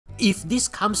If this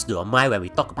comes to your mind when we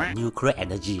talk about nuclear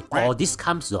energy, or this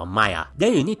comes to your mind,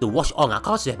 then you need to watch on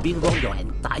cause you have been wrong your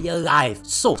entire life.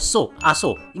 So,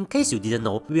 in case you didn't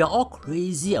know, we are all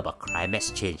crazy about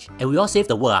climate change, and we all save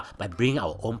the world by bringing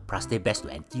our own plastic bags to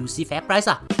NTUC fair price.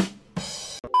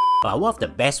 But one of the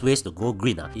best ways to go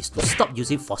green is to stop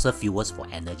using fossil fuels for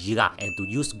energy and to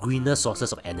use greener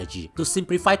sources of energy. To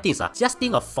simplify things, just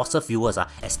think of fossil fuels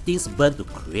as things burned to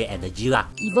create energy.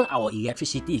 Even our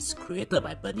electricity is created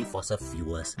by burning fossil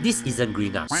fuels. This isn't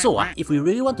green. So if we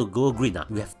really want to go green,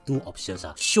 we have two options.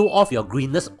 Show off your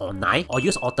greenness online or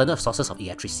use alternate sources of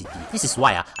electricity. This is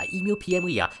why I email PM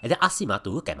and then ask him to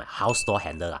look at my house door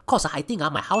handle. Cause I think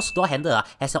my house door handle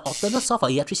has an alternate source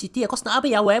of electricity. Cause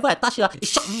wherever I touch it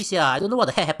shocked me. I don't know what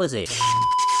the heck happens.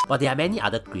 But there are many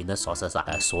other greener sources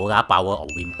like solar power or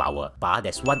wind power. But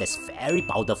there's one that's very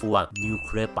powerful one,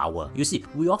 nuclear power. You see,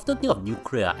 we often think of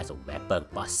nuclear as a weapon,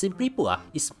 but simply put,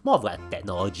 it's more of a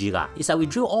technology. It's like we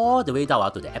drill all the way down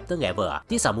to the atom level.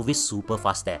 Things are moving super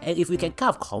fast there. And if we can kind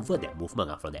of convert that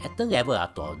movement from the atom level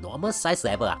to a normal size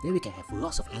level, then we can have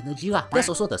lots of energy. That's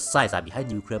also the science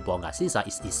behind nuclear bomb, since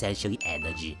it's essentially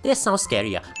energy. That sounds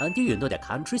scary until you know that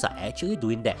countries are actually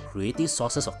doing that, creating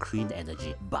sources of clean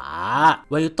energy. But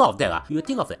when you talk of that, you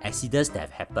think of the accidents that have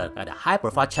happened, like the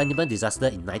high-profile Chernobyl disaster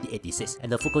in 1986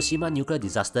 and the Fukushima nuclear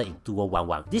disaster in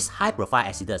 2011. These high-profile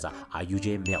accidents are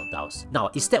usually meltdowns. Now,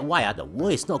 is that why the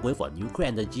world is not going for nuclear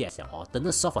energy as an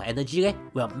alternate source of energy?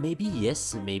 Well, maybe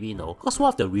yes, maybe no. Because one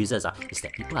of the reasons is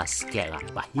that people are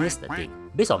scared. But here's the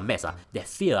thing. Based on maths, their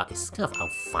fear is kind of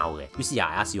unfounded. You see,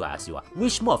 I ask you,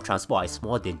 which mode of transport is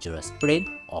more dangerous,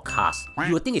 plane or cars?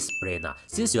 You would think it's plane,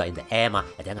 since you are in the air, and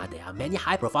then there are many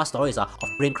high-profile stories of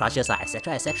plane crashes,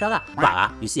 etc, etc.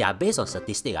 But you see, based on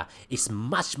statistics, it's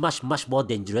much more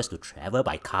dangerous to travel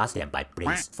by cars than by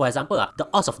planes. For example, the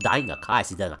odds of dying in a car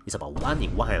accident is about 1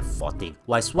 in 114,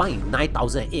 while it's 1 in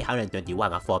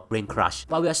 9,821 for a plane crash.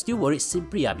 But we are still worried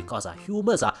simply because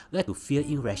humans like to fear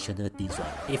irrational things.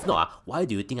 If not, why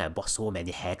do you think I bought so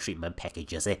many hair treatment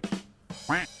packages?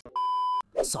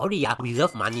 Sorry, we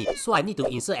love money, so I need to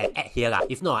insert an ad here.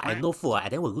 If not, I no food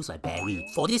and then we'll lose my belly.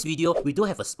 For this video, we don't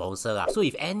have a sponsor, so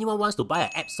if anyone wants to buy an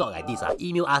app store like this,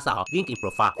 email us, link in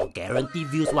profile, for guarantee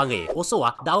views one. Also,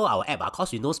 download our app,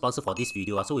 cause we no sponsor for this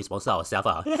video, so we sponsor ourselves.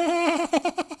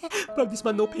 But this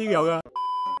month no pay.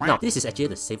 Now, this is actually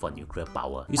the same for nuclear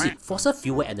power. You see, fossil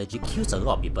fuel energy kills a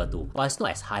lot of people too, but it's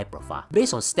not as high profile.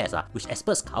 Based on stats, which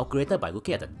experts calculated by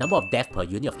looking at the number of deaths per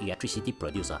unit of electricity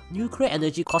produced, nuclear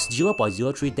energy costs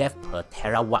 0.03 deaths per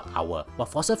terawatt hour, while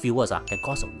fossil fuels can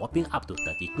cause a whopping up to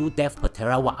 32 deaths per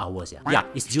terawatt hours. Yeah,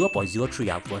 it's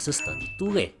 0.03 versus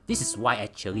 32. This is why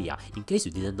actually, in case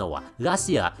you didn't know, last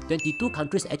year, 22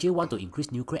 countries actually want to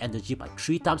increase nuclear energy by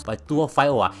 3 times by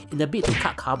 2050 in a bid to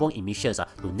cut carbon emissions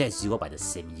to net zero by the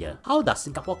same year. How does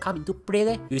Singapore come into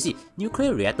play? You see,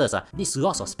 nuclear reactors need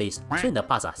lots of space, so in the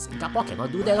past, Singapore cannot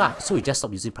do that, so we just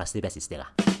stop using plastic bags instead.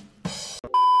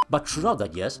 But throughout the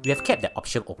years, we have kept that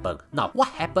option open. Now, what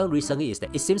happened recently is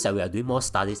that it seems that we are doing more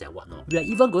studies and whatnot. We are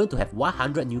even going to have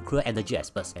 100 nuclear energy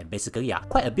experts, and basically,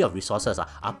 quite a bit of resources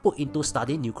are put into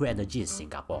studying nuclear energy in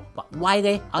Singapore. But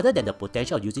why? Other than the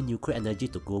potential of using nuclear energy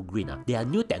to go green, there are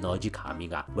new technology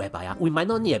coming whereby we might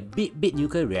not need a big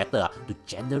nuclear reactor to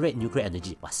generate nuclear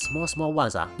energy, but small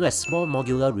ones, known as small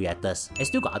modular reactors. And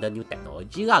still got other new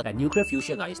technology like nuclear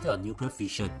fusion instead of nuclear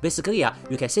fission. Basically,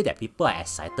 you can say that people are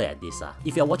excited at this.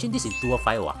 If you're watching this in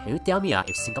 2050, can you tell me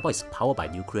if Singapore is powered by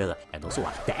nuclear? And also,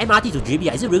 the MRT to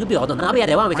JB, is it really big or not?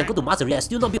 That one we can go to Mars already,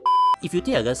 still not big. If you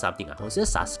think I learned something, consider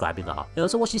subscribing and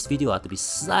also watch this video to be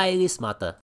slightly smarter.